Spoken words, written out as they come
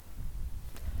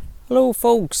Hello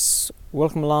folks,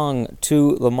 welcome along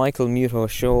to the Michael Muto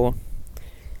Show.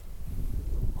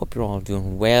 Hope you're all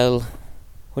doing well.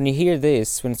 When you hear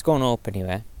this, when it's going up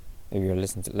anyway, maybe you'll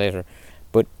listen to it later,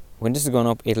 but when this is going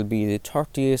up, it'll be the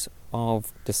 30th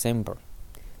of December,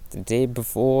 the day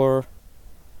before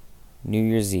New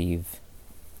Year's Eve.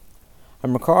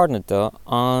 I'm recording it though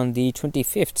on the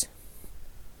 25th.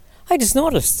 I just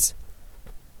noticed,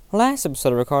 last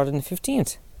episode I recorded on the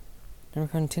 15th. I'm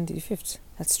recording 25th.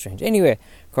 That's strange. Anyway,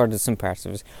 recorded some parts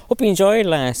of it. Hope you enjoyed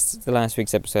the last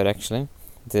week's episode, actually.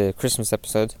 The Christmas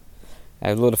episode. I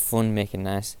had a lot of fun making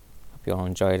that. Hope you all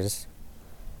enjoyed it.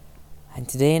 And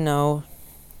today now,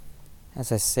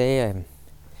 as I say,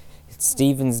 it's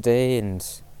Stephen's Day and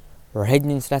we're heading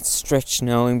into that stretch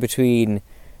now in between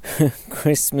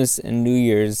Christmas and New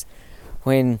Year's.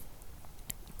 When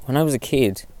I was a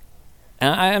kid,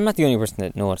 and I'm not the only person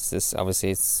that noticed this,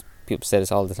 obviously, people say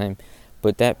this all the time,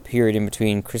 but that period in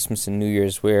between Christmas and New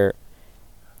Year's where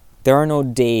there are no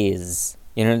days,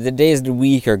 the days of the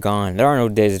week are gone. There are no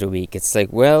days of the week. It's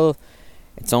like, well,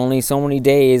 it's only so many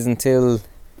days until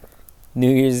New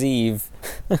Year's Eve.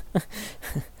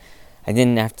 And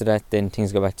then after that, then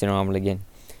things go back to normal again.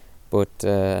 But,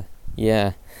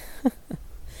 yeah.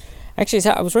 Actually,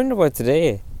 I was writing about it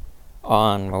today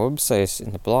on my website,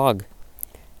 in the blog,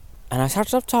 and I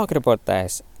started up talking about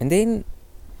that, and then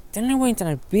I went on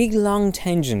a big long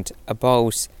tangent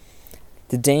about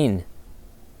the Dane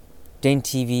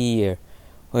TV, or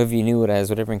whatever you knew it as,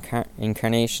 whatever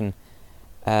incarnation,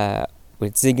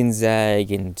 with Zig and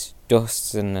Zag and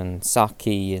Dustin and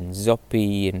Saki and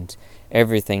Zuppy and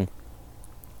everything,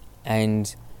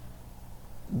 and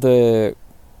the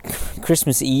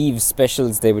Christmas Eve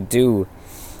specials they would do,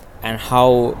 and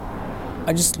how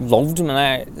I just loved them,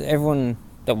 and everyone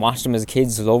that watched them as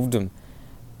kids loved them.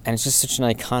 And it's just such an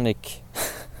iconic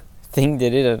thing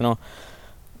they did. I don't know.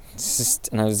 It's just,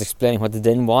 and I was explaining what the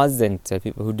Den was then to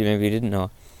people who maybe didn't know.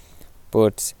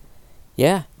 But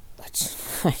yeah, I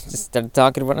just started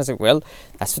talking about it. I was like, well,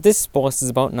 that's what this post is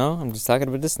about now. I'm just talking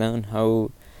about this now and how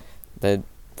the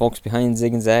folks behind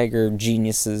Zig and Zag are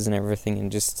geniuses and everything,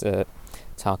 and just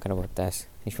talking about that.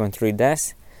 If you want to read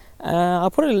that, I'll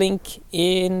put a link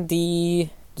in the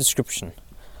description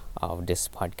of this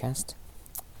podcast.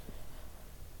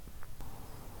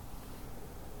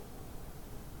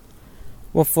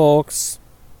 Well, folks,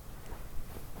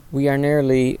 we are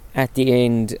nearly at the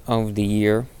end of the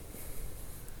year.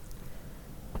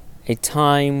 A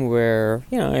time where,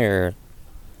 you're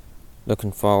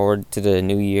looking forward to the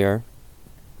new year.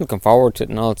 Looking forward to it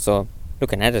and also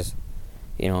looking at it,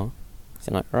 Saying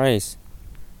like, right,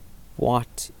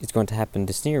 what is going to happen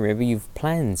this year? Maybe you've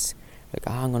plans. Like,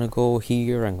 I'm going to go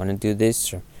here, I'm going to do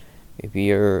this. Or maybe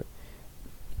you're,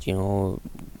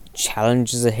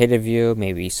 challenges ahead of you,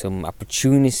 maybe some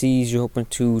opportunities you're hoping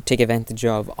to take advantage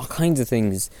of, all kinds of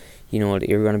things, that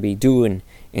you're going to be doing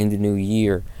in the new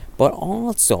year. But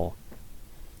also,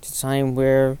 it's a time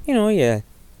where, you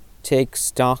take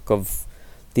stock of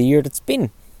the year that's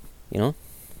been, and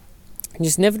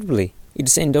just inevitably, you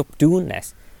just end up doing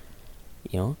that,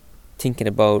 thinking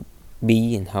about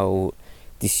me and how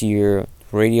this year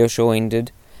radio show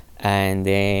ended, and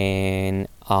then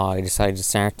I decided to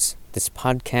start this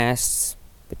podcast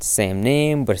with the same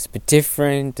name, but it's a bit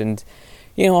different, and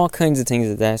all kinds of things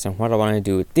like that, and what I want to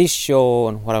do with this show,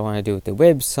 and what I want to do with the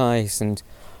website, and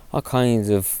all kinds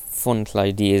of fun little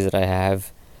ideas that I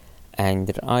have, and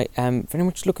that I am very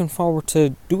much looking forward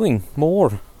to doing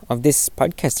more of this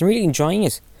podcast. I'm really enjoying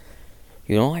it.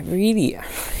 I really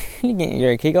getting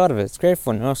a kick out of it. It's great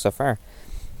fun so far.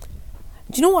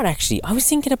 Do you know what, actually? I was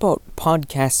thinking about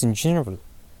podcasts in general,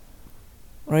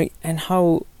 right? And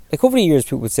how, over the years,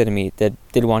 people would say to me that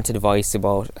they'd want advice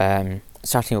about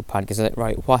starting a podcast. Like,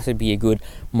 right, what would be a good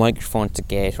microphone to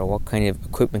get, or what kind of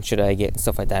equipment should I get, and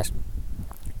stuff like that.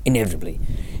 Inevitably,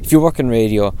 if you're working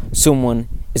radio, someone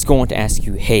is going to ask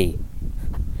you, hey,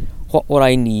 what would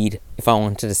I need if I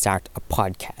wanted to start a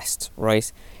podcast,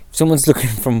 right? If someone's looking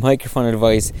for microphone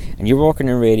advice and you're working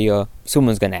in radio,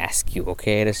 someone's going to ask you,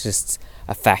 okay? That's just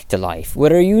a fact of life.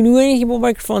 Whether you knew anything about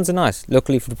microphones or not.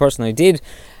 Luckily for the person I did,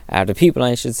 the people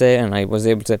I should say, and I was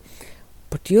able to.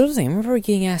 But the other thing, I remember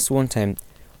getting asked one time,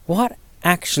 what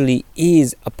actually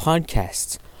is a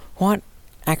podcast? What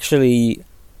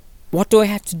do I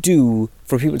have to do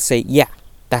for people to say, yeah,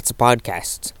 that's a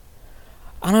podcast?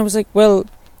 And I was like, well,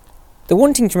 the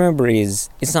one thing to remember is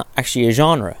it's not actually a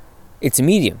genre. It's a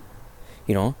medium.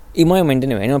 In my mind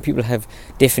anyway. I know people have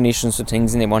definitions for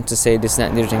things and they want to say this, that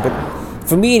and the other thing. But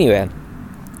for me anyway,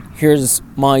 here's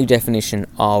my definition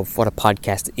of what a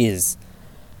podcast is.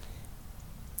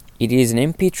 It is an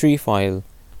MP3 file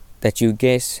that you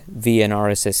get via an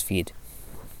RSS feed.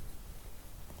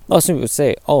 Some people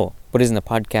say, oh, but isn't a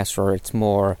podcast where it's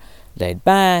more laid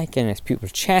back and it's people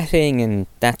chatting and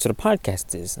that's what a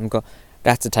podcast is? And go,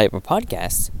 that's a type of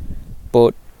podcast.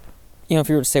 But, if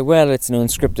you were to say, well, it's an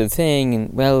unscripted thing,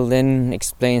 and well, then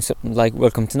explain something like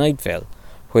Welcome to Night Vale,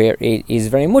 where it is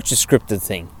very much a scripted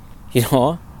thing,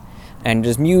 and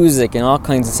there's music and all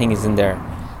kinds of things in there.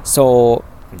 So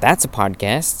that's a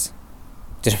podcast.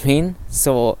 Do you know what I mean?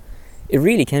 So it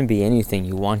really can be anything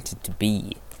you want it to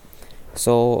be.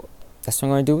 So that's what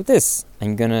I'm going to do with this.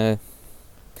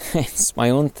 It's my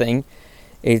own thing.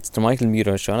 It's the Michael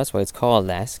Muto Show. That's why it's called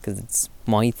that, because it's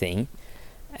my thing.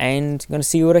 And I'm going to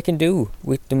see what I can do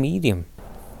with the medium.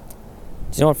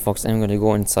 Do you know what, folks? I'm going to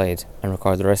go inside and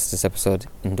record the rest of this episode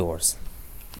indoors.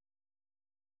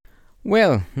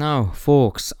 Well, now,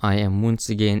 folks, I am once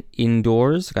again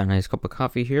indoors. Got a nice cup of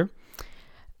coffee here.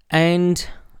 And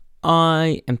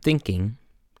I am thinking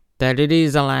that it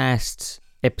is the last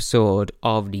episode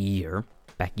of the year.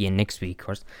 Back again next week, of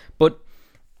course. But,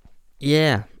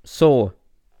 yeah, so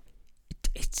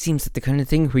it seems like the kind of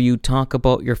thing where you talk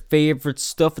about your favourite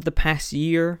stuff of the past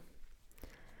year.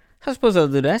 I suppose I'll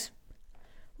do that.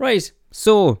 Right,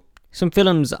 so some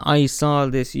films I saw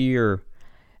this year.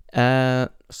 Saw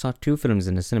 2 films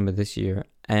in the cinema this year.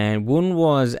 And one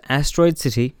was Asteroid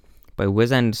City by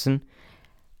Wes Anderson.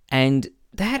 And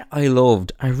that I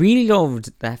loved. I really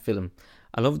loved that film.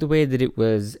 I loved the way that it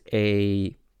was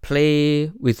a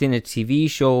play within a TV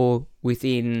show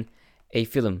within a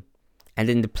film. And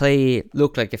then the play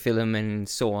looked like a film and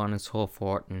so on and so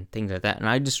forth and things like that. And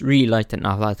I just really liked it. And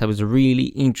I thought that was a really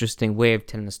interesting way of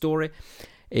telling a story.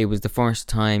 It was the first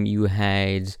time you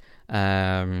had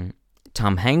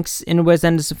Tom Hanks in a Wes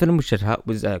Anderson film, which I thought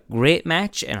was a great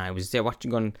match. And I was there watching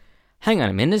going, hang on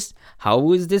a minute,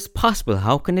 how is this possible?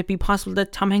 How can it be possible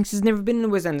that Tom Hanks has never been in a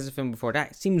Wes Anderson film before?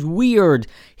 That seems weird.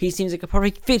 He seems like a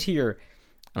perfect fit here.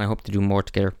 And I hope to do more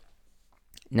together.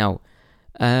 Now,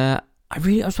 I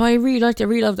really liked it. I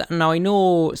really loved it. Now, I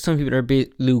know some people are a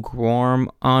bit lukewarm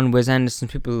on Wes Anderson.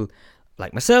 People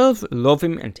like myself love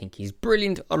him and think he's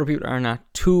brilliant. Other people are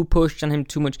not too pushed on him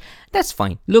too much. That's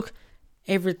fine. Look,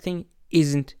 everything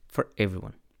isn't for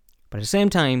everyone. But at the same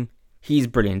time, he's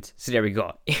brilliant. So there we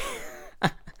go.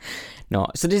 No,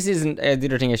 so this isn't, the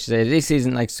other thing I should say, this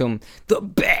isn't like the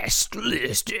best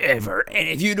list ever, and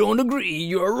if you don't agree,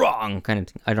 you're wrong, kind of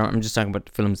thing. I'm just talking about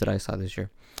the films that I saw this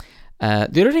year.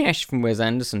 The other thing actually from Wes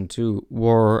Anderson too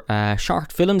were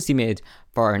short films he made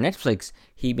for Netflix.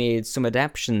 He made some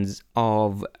adaptations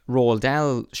of Roald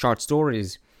Dahl short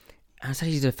stories. I thought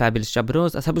he did a fabulous job of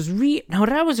those. I thought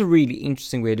that was a really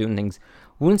interesting way of doing things.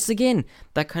 Once again,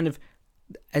 that kind of,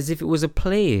 as if it was a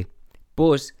play,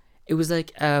 but it was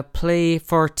like a play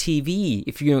for TV,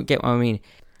 if you don't get what I mean.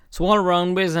 So all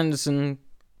around, Wes Anderson,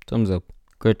 thumbs up.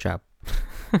 Good job.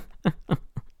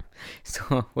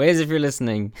 So, Wes, if you're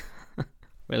listening,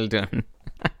 well done.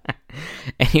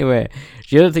 Anyway,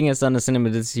 the other thing I saw in the cinema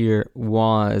this year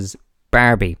was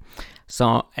Barbie.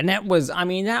 So, and that was,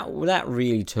 that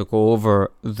really took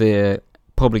over the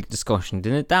public discussion,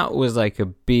 didn't it? That was like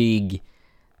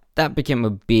that became a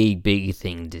big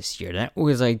thing this year. That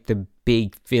was like the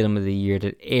big film of the year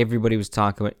that everybody was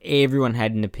talking about. Everyone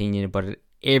had an opinion about it.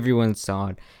 Everyone saw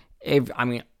it.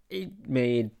 It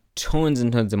made tons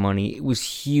and tons of money. It was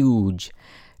huge.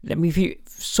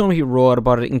 So many people wrote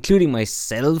about it, including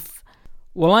myself.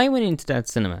 Well, I went into that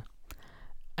cinema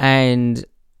and,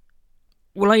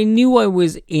 well, I knew I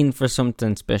was in for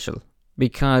something special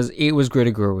because it was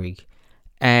Greta Gerwig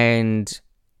and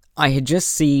I had just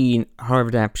seen her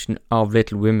adaptation of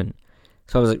Little Women.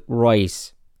 So I was like,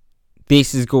 right,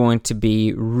 this is going to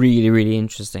be really, really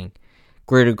interesting.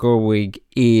 Greta Gerwig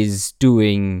is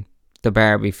doing the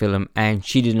Barbie film and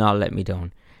she did not let me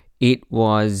down. It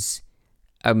was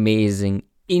amazing.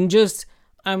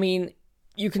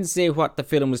 You can say what the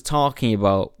film was talking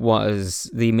about was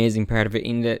the amazing part of it,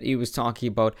 in that it was talking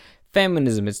about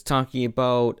feminism. It's talking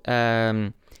about,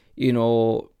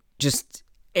 just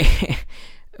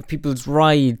people's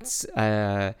rights,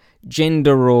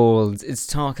 gender roles. It's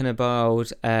talking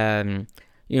about,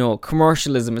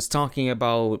 commercialism. It's talking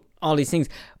about all these things.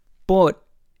 But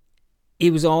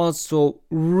it was also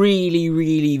really,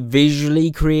 really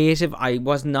visually creative. I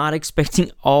was not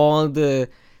expecting all the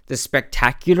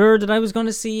spectacular that I was going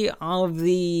to see, all of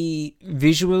the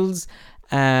visuals.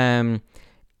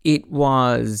 It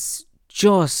was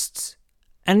just,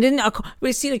 and then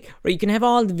we see, like, right, you can have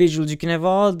all the visuals, you can have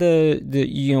all the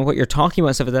what you're talking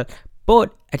about, stuff like that.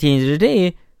 But at the end of the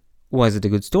day, was it a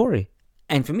good story?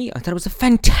 And for me, I thought it was a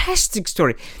fantastic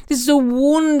story. This is a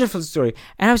wonderful story.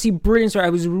 And obviously brilliant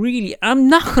story. I'm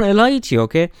not going to lie to you,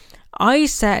 okay? I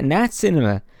sat in that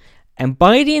cinema, and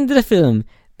by the end of the film,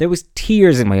 there was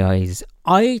tears in my eyes.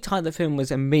 I thought the film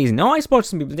was amazing. Now, I spoke to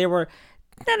some people.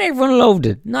 Not everyone loved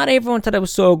it. Not everyone thought it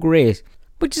was so great.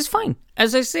 Which is fine.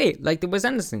 As I say, like the Wes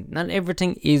Anderson, not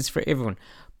everything is for everyone.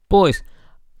 But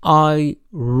I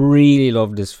really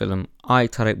loved this film. I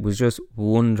thought it was just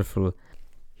wonderful.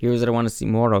 Here's what I want to see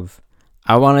more of.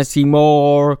 I want to see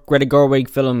more Greta Gerwig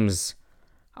films.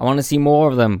 I want to see more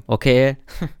of them, okay?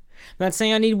 I'm not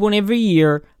saying I need one every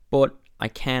year, but I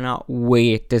cannot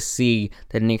wait to see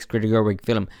the next Greta Gerwig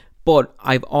film. But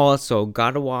I've also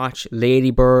got to watch Lady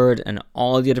Bird and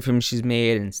all the other films she's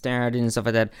made and starred in and stuff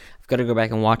like that. I've got to go back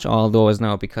and watch all those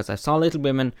now because I saw Little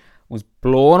Women, was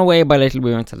blown away by Little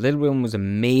Women. Little Women was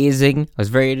amazing. I was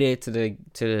very late to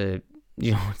the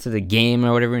game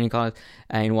or whatever you call it,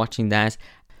 and watching that.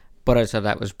 But I thought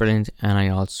that was brilliant, and I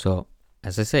also,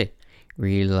 as I say,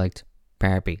 really liked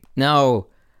Barbie. Now,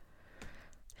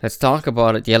 let's talk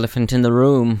about it. The elephant in the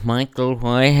room. Michael,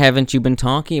 why haven't you been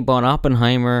talking about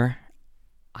Oppenheimer?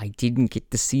 I didn't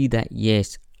get to see that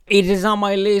yet. It is on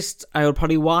my list. I will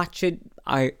probably watch it.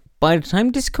 By the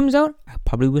time this comes out, I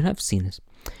probably will have seen it.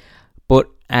 But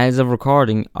as of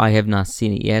recording, I have not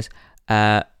seen it yet.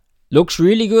 Looks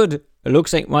really good. It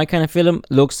looks like my kind of film.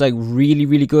 Looks like really,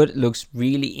 really good. It looks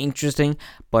really interesting.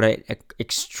 But an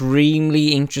extremely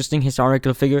interesting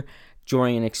historical figure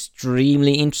during an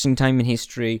extremely interesting time in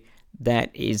history that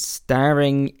is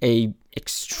starring a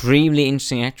extremely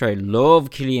interesting actor. I love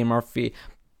Cillian Murphy.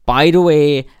 By the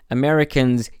way,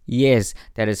 Americans, yes,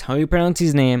 that is how you pronounce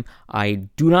his name. I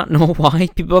do not know why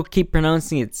people keep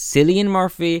pronouncing it Cillian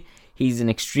Murphy. He's an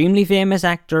extremely famous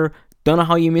actor. Don't know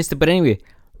how you missed it, but anyway,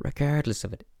 regardless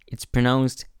of it, it's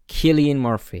pronounced Cillian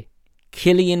Murphy.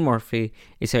 Cillian Murphy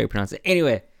is how you pronounce it.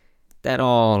 Anyway, that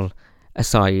all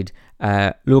aside,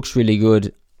 looks really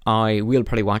good. I will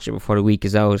probably watch it before the week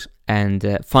is out.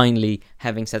 And finally,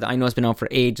 having said that, I know it's been out for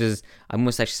ages. I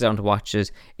must actually sit down to watch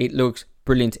it. It looks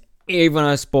brilliant. Everyone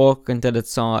I've spoken that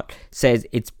saw it says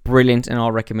it's brilliant and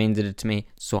all recommended it to me.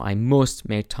 So I must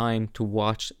make time to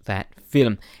watch that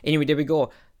film. Anyway, there we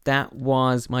go. That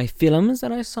was my films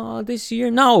that I saw this year.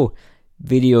 Now,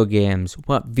 video games.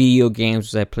 What video games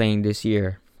was I playing this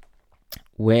year?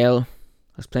 Well,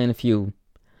 I was playing a few.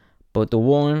 But the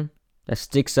one that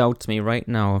sticks out to me right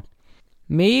now,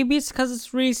 maybe it's because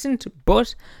it's recent,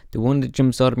 but the one that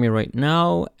jumps out at me right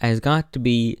now has got to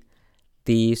be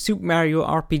the Super Mario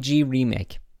RPG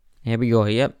remake. Here we go.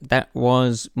 Yep, that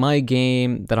was my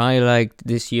game that I liked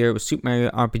this year. It was Super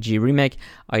Mario RPG remake.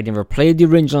 I never played the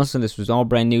original, so this was all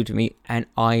brand new to me, and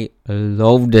I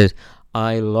loved it.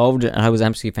 And it was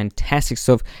absolutely fantastic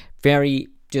stuff. Very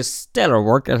just stellar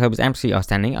work. It was absolutely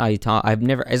outstanding. I thought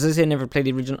never played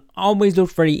the original. Always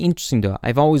looked very interesting though.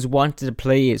 I've always wanted to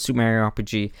play Super Mario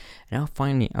RPG, and now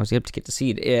finally I was able to get to see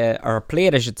it, or play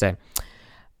it, I should say.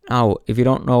 Now, if you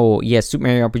don't know, yes, Super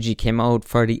Mario RPG came out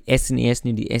for the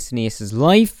SNES, the SNES's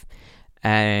life,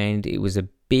 and it was a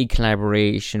big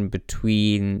collaboration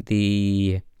between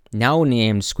the now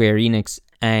named Square Enix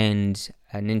and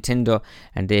Nintendo,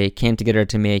 and they came together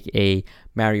to make a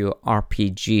Mario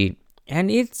RPG. And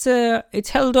it's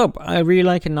held up. I really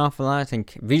like it an awful lot. I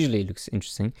think visually it looks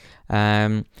interesting.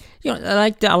 I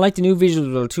like the new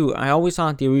visuals too. I always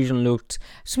thought the original looked.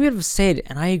 Some people have said,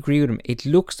 and I agree with them. It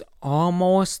looks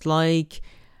almost like,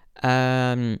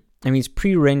 it's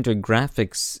pre-rendered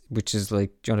graphics, which is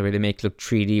like the way they make it look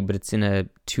 3D, but it's in a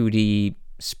 2D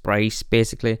sprite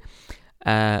basically.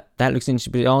 That looks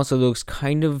interesting, but it also looks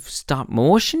kind of stop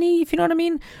motion-y, if you know what I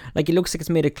mean. Like it looks like it's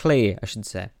made of clay, I should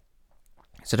say.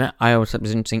 So that I always thought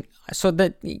was interesting. So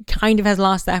that it kind of has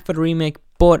lost that for the remake,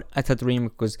 but I thought the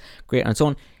remake was great and so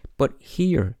on. But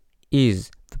here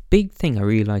is the big thing I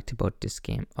really liked about this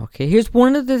game. Okay, here's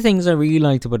one of the things I really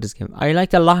liked about this game. I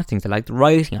liked a lot of things. I liked the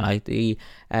writing. I liked the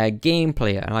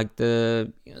gameplay. I liked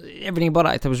everything about it.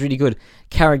 I thought it was really good.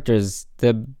 Characters,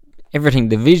 everything,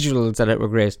 the visuals that were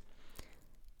great.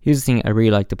 Here's the thing I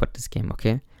really liked about this game.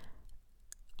 Okay,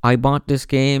 I bought this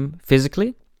game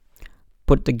physically.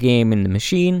 Put the game in the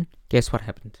machine. Guess what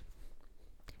happened?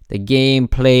 The game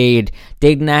played. They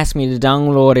didn't ask me to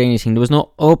download anything. There was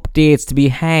no updates to be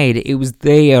had. It was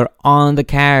there on the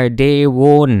card. Day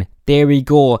one. There we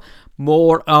go.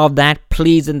 More of that,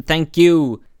 please and thank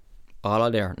you.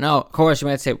 All there. Now, of course, you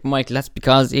might say, Michael, that's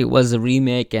because it was a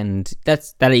remake, and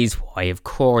that is why, of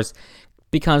course.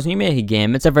 Because when you make a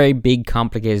game, it's a very big,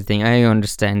 complicated thing. I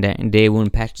understand that, and day one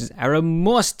patches are a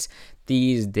must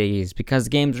these days, because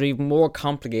games are even more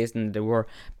complicated than they were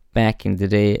back in the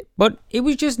day. But it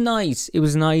was just nice. It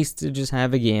was nice to just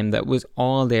have a game that was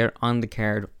all there on the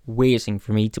card waiting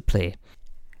for me to play.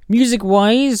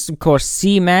 Music-wise, of course,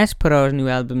 CMAT put out a new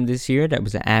album this year that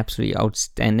was absolutely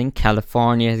outstanding.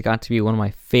 California has got to be one of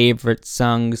my favourite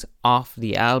songs off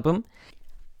the album.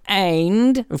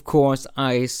 And, of course,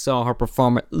 I saw her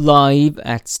perform it live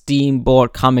at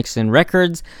Steamboat Comics and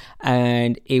Records,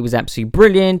 and it was absolutely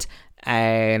brilliant.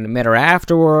 And I met her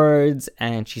afterwards,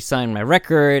 and she signed my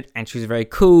record, and she was very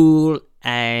cool,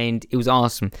 and it was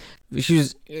awesome. She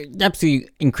was absolutely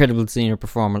incredible seeing her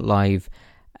perform it live.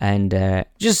 And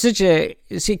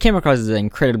she came across as an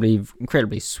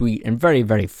incredibly sweet and very,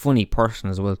 very funny person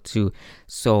as well too.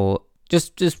 So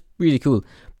just really cool.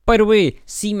 By the way,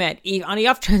 CMAT, on the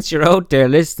off chance you're out there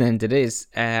listening to this,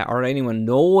 or anyone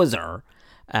knows her,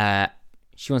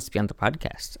 she wants to be on the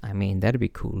podcast. I mean, that'd be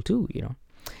cool too, you know.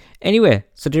 Anyway,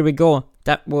 so there we go.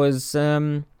 That was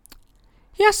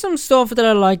some stuff that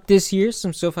I liked this year.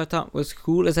 Some stuff I thought was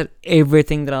cool. Is that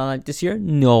everything that I liked this year?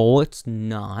 No, it's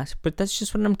not. But that's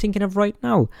just what I'm thinking of right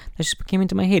now. That's just what came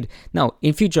into my head. Now,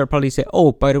 in future, I'll probably say,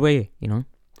 oh, by the way, you know.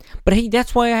 But hey,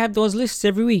 that's why I have those lists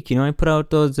every week, you know. I put out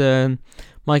those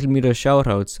Michael Muto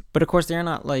shout-outs. But of course, they're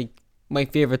not like my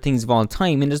favourite things of all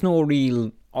time. And there's no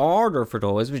real order for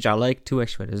those, which I like too,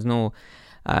 actually. There's no...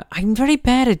 I'm very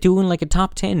bad at doing like a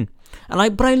top 10.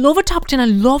 But I love a top 10. I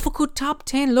love a good top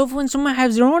 10. Love when someone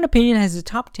has their own opinion, has a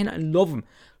top 10. I love them.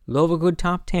 Love a good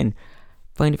top 10.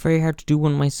 Find it very hard to do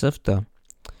one myself though.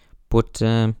 But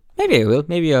maybe I will.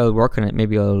 Maybe I'll work on it.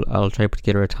 Maybe I'll try to put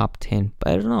together a top 10. But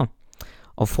I don't know.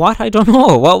 Of what? I don't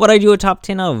know. What would I do a top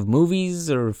 10 of? Movies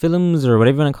or films or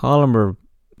whatever you want to call them, or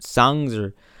songs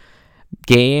or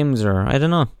games, or I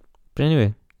don't know. But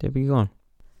anyway, there we go.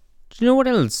 Do you know what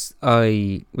else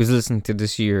I was listening to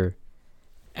this year?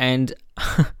 And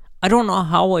I don't know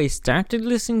how I started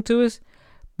listening to it,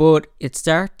 but it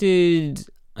started,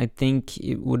 I think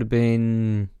it would have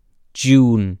been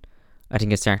June, I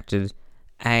think it started.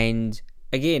 And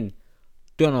again,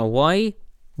 don't know why,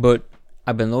 but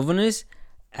I've been loving it.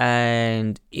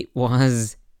 And it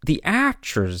was The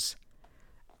Archers,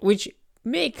 which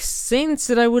makes sense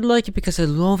that I would like it because I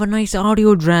love a nice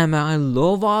audio drama. I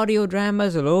love audio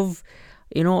dramas. I love,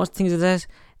 you know, things like that.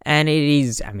 And it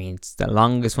is, I mean, it's the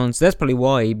longest one. So that's probably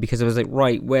why, because I was like,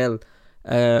 right, well,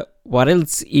 what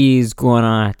else is going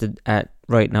on at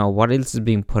right now? What else is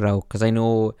being put out? Because I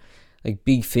know, like,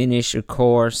 Big Finish, of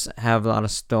course, have a lot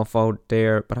of stuff out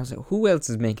there. But I was like, who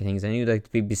else is making things? I knew, like,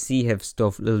 the BBC have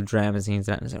stuff, little dramas and things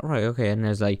like that. And I was like, right, okay. And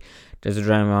there's a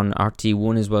drama on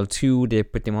RT1 as well, too. They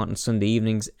put them out on Sunday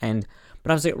evenings. But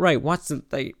I was like, right, what's the,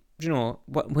 like, you know,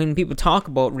 when people talk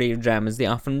about radio dramas, they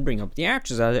often bring up The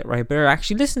Archers. I was like, right, better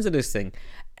actually listen to this thing.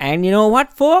 And you know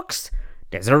what, folks?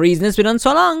 There's a reason it's been on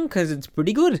so long, because it's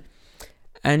pretty good.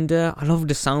 And I love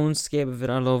the soundscape of it.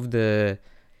 I love the,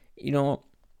 you know,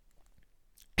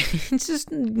 it's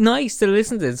just nice to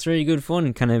listen to. It's really good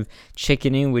fun, kind of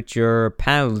checking in with your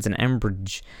pals in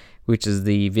Ambridge, which is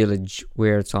the village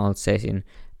where it's all set in.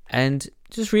 And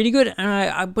just really good. And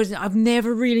I've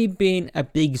never really been a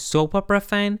big soap opera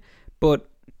fan, but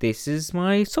this is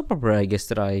my soap opera, I guess,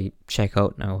 that I check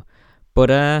out now. But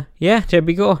yeah, there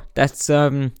we go. That's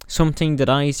something that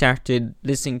I started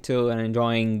listening to and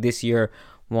enjoying this year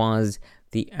was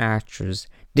The Archers.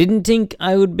 Didn't think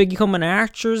I would become an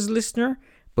Archers listener,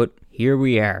 but here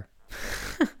we are.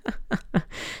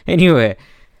 Anyway,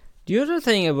 the other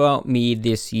thing about me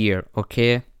this year,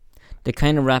 okay, to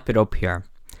kind of wrap it up here,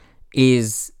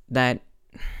 is that,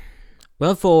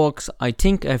 well, folks, I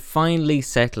think I finally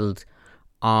settled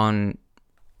on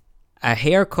a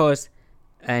haircut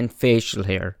and facial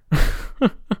hair.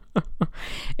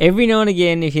 Every now and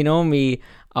again, if you know me,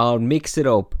 I'll mix it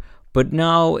up. But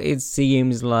now it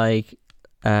seems like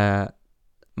the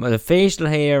facial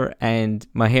hair and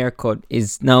my haircut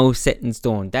is now set in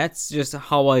stone. That's just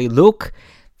how I look.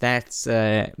 That's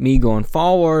me going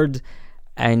forward.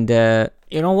 And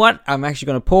you know what? I'm actually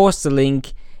going to post a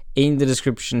link in the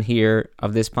description here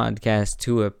of this podcast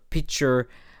to a picture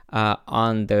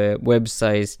on the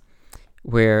website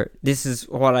where this is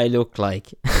what I look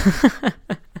like.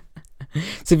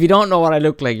 So if you don't know what I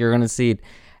look like, you're going to see it.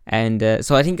 And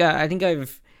so I think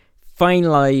I've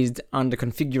finalized on the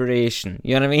configuration.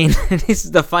 You know what I mean? This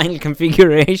is the final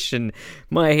configuration.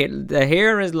 The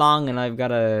hair is long, and I've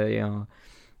got a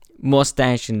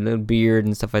mustache and a little beard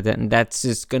and stuff like that, and that's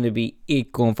just going to be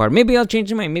it going forward. Maybe I'll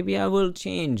change my mind. Maybe I will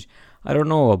change. I don't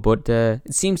know, but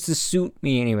it seems to suit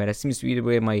me anyway. That seems to be the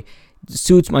way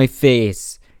suits my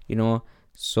face, you know.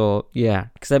 So yeah,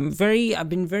 because I can be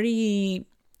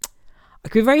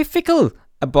very fickle.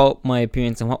 about my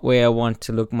appearance and what way I want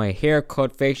to look, my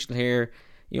haircut, facial hair,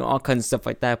 all kinds of stuff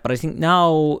like that. But I think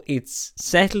now it's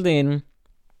settled in.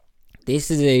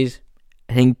 This is it.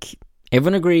 I think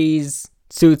everyone agrees,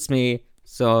 suits me.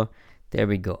 So there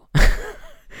we go.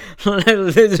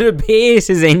 The pace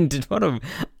is ended. What an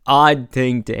odd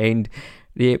thing to end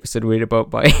the episode with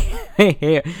about my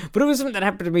hair. But it was something that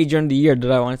happened to me during the year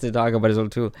that I wanted to talk about as well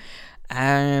too.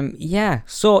 Yeah.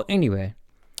 So anyway,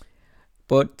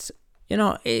 but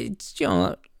it's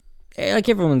like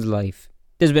everyone's life.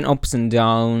 There's been ups and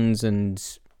downs,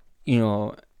 and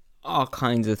all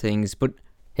kinds of things. But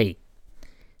hey,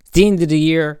 it's the end of the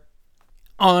year.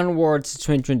 Onwards to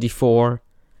 2024.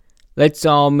 Let's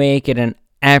all make it an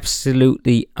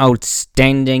absolutely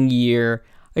outstanding year.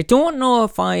 I don't know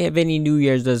if I have any New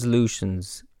Year's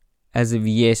resolutions as of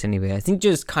yet anyway. I think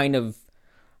just kind of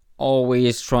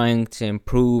always trying to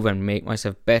improve and make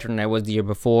myself better than I was the year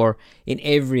before in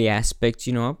every aspect,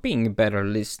 being a better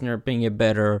listener, being a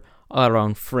better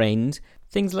all-around friend,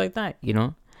 things like that,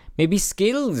 Maybe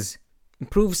skills,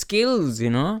 improve skills,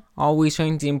 always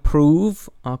trying to improve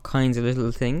all kinds of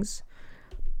little things.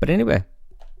 But anyway,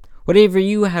 whatever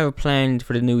you have planned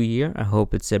for the new year, I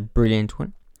hope it's a brilliant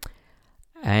one.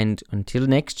 And until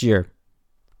next year,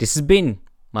 this has been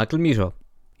Michael Muto,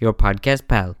 your podcast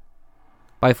pal.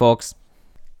 Bye, folks.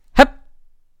 Happy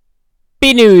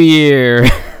New Year!